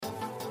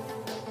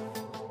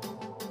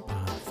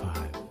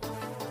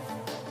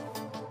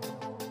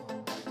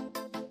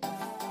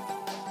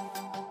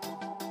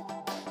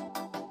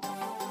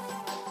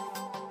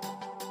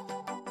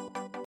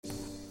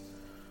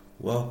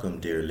Welcome,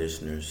 dear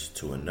listeners,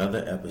 to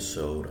another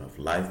episode of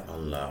Life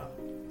Unlocked,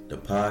 the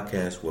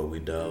podcast where we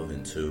delve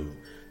into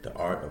the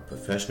art of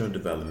professional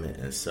development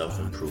and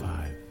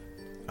self-improvement.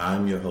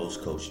 I'm your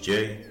host, Coach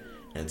Jay,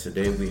 and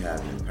today we have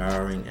an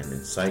empowering and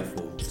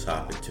insightful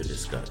topic to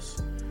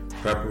discuss: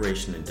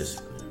 preparation and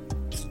discipline.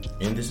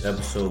 In this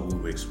episode, we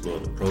will explore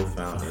the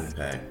profound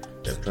impact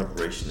that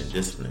preparation and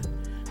discipline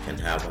can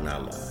have on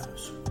our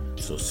lives.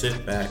 So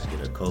sit back,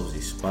 get a cozy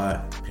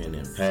spot, pen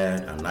and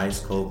pad, a nice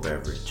cold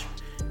beverage,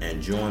 and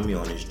join me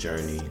on this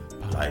journey,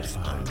 Life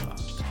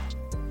Unlocked.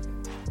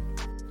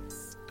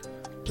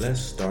 Let's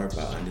start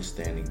by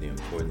understanding the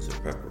importance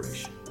of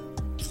preparation.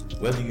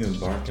 Whether you're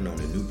embarking on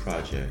a new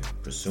project,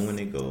 pursuing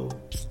a goal,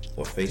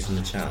 or facing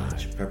a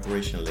challenge,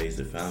 preparation lays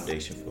the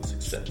foundation for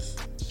success.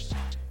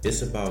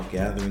 It's about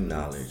gathering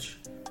knowledge,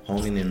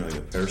 honing in on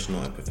your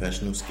personal and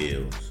professional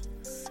skills,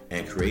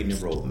 and creating a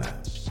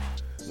roadmap.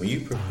 When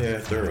you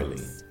prepare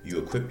thoroughly, you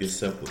equip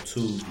yourself with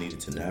tools needed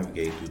to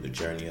navigate through the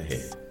journey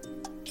ahead.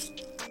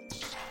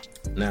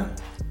 Now,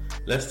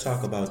 let's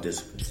talk about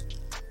discipline.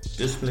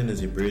 Discipline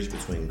is a bridge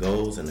between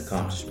goals and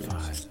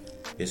accomplishments.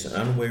 It's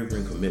an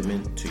unwavering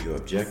commitment to your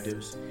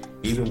objectives,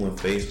 even when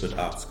faced with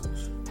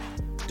obstacles.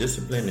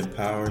 Discipline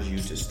empowers you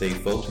to stay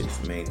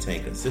focused,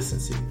 maintain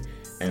consistency,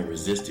 and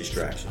resist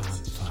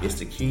distractions. It's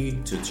the key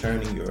to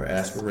turning your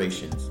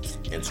aspirations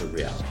into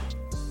reality.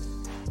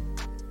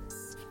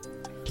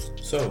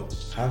 So,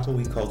 how can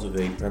we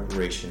cultivate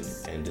preparation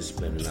and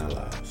discipline in our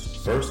lives?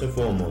 First and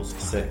foremost,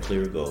 set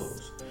clear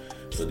goals.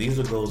 So these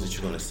are goals that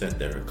you're going to set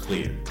that are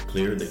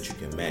clear that you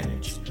can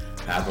manage.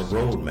 Have a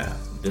roadmap.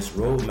 This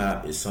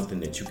roadmap is something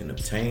that you can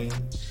obtain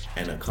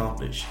and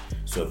accomplish.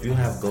 So if you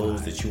have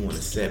goals that you want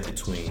to set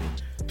between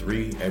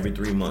every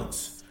 3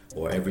 months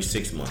or every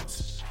 6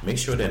 months, make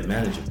sure they're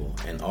manageable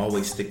and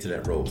always stick to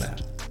that roadmap.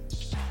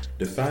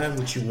 Define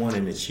what you want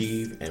to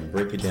achieve and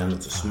break it down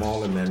into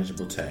smaller,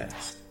 manageable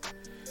tasks.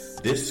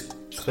 This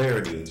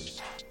clarity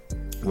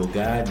will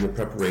guide your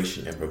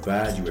preparation and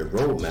provide you a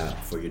roadmap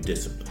for your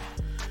discipline.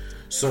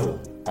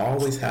 So,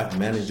 always have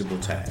manageable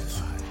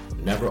tasks.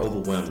 Never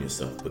overwhelm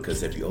yourself,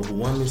 because if you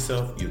overwhelm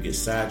yourself, you'll get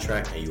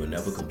sidetracked and you will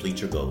never complete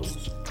your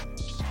goals.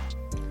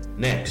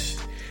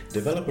 Next,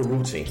 develop a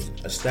routine.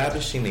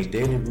 Establishing a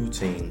daily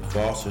routine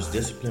fosters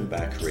discipline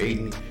by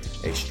creating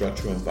a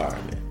structured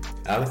environment.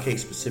 Allocate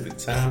specific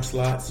time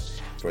slots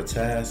for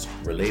tasks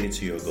related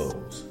to your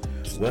goals.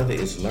 Whether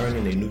it's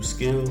learning a new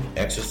skill,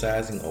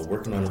 exercising, or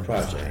working on a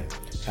project,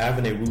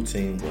 having a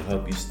routine will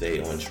help you stay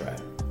on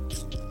track.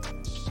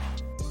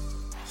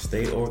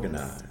 Stay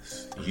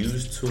organized.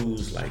 Use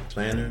tools like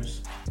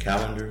planners,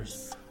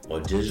 calendars, or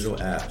digital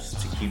apps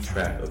to keep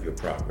track of your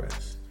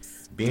progress.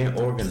 Being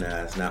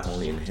organized not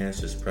only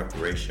enhances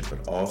preparation,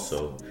 but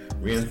also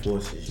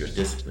reinforces your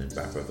discipline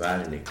by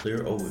providing a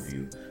clear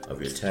overview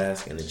of your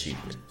tasks and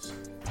achievements.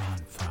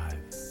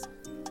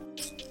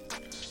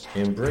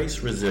 Embrace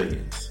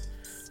resilience.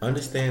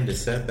 Understand that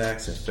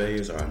setbacks and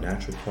failures are a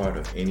natural part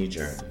of any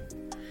journey.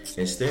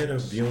 Instead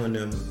of viewing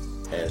them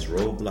as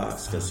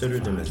roadblocks, consider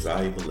them as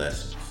valuable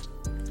lessons.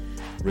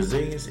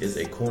 Resilience is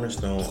a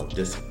cornerstone of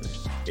discipline.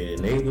 It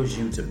enables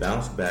you to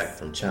bounce back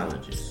from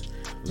challenges,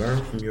 learn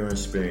from your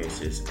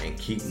experiences, and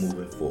keep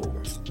moving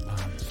forward.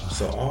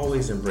 So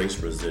always embrace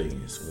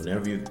resilience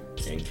whenever you're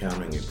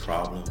encountering a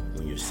problem,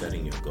 when you're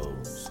setting your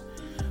goals.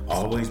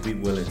 Always be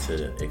willing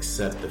to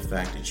accept the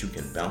fact that you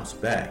can bounce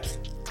back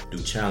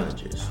through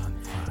challenges.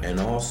 And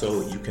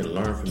also you can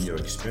learn from your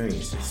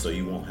experiences so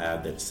you won't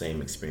have that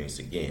same experience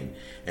again.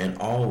 And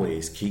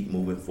always keep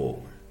moving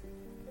forward.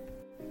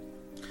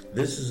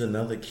 This is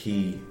another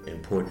key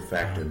important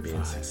factor in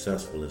being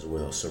successful as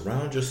well.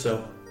 Surround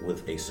yourself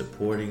with a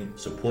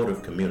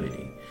supportive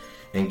community.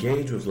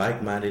 Engage with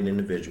like-minded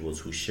individuals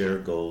who share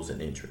goals and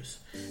interests.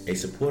 A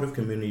supportive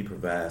community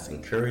provides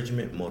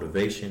encouragement,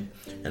 motivation,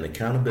 and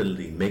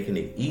accountability, making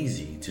it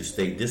easy to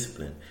stay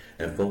disciplined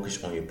and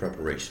focus on your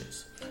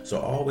preparations. So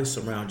always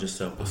surround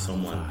yourself with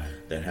someone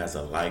that has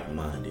a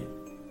like-minded,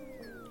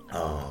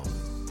 of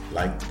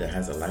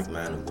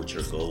what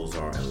your goals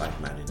are, and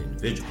like-minded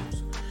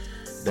individuals.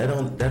 That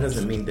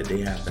doesn't mean that they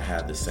have to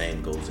have the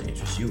same goals and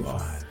interests you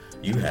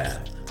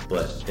have,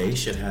 but they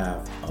should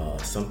have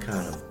some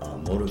kind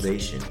of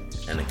motivation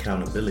and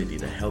accountability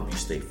to help you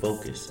stay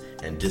focused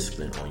and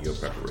disciplined on your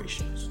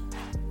preparations.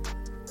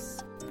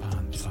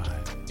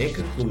 In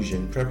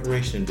conclusion,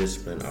 preparation and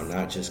discipline are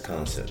not just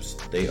concepts.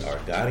 They are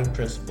guiding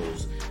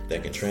principles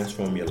that can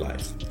transform your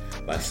life.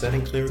 By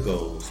setting clear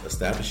goals,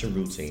 establishing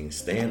routines,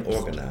 staying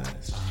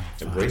organized,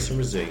 embracing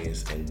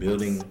resilience, and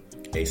building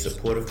a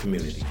supportive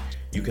community,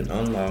 you can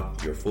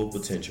unlock your full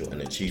potential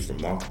and achieve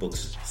remarkable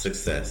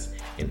success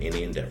in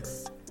any endeavor.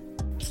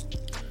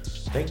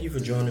 Thank you for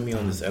joining me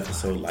on this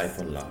episode, Life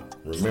Unlocked.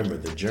 Remember,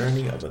 the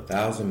journey of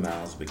 1,000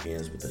 miles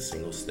begins with a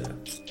single step.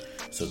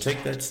 So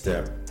take that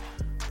step,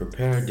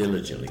 prepare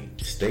diligently,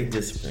 stay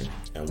disciplined,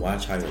 and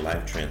watch how your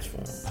life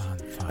transforms.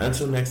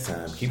 Until next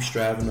time, keep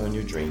striving on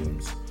your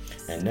dreams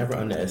and never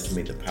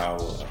underestimate the power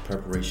of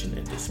preparation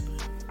and discipline.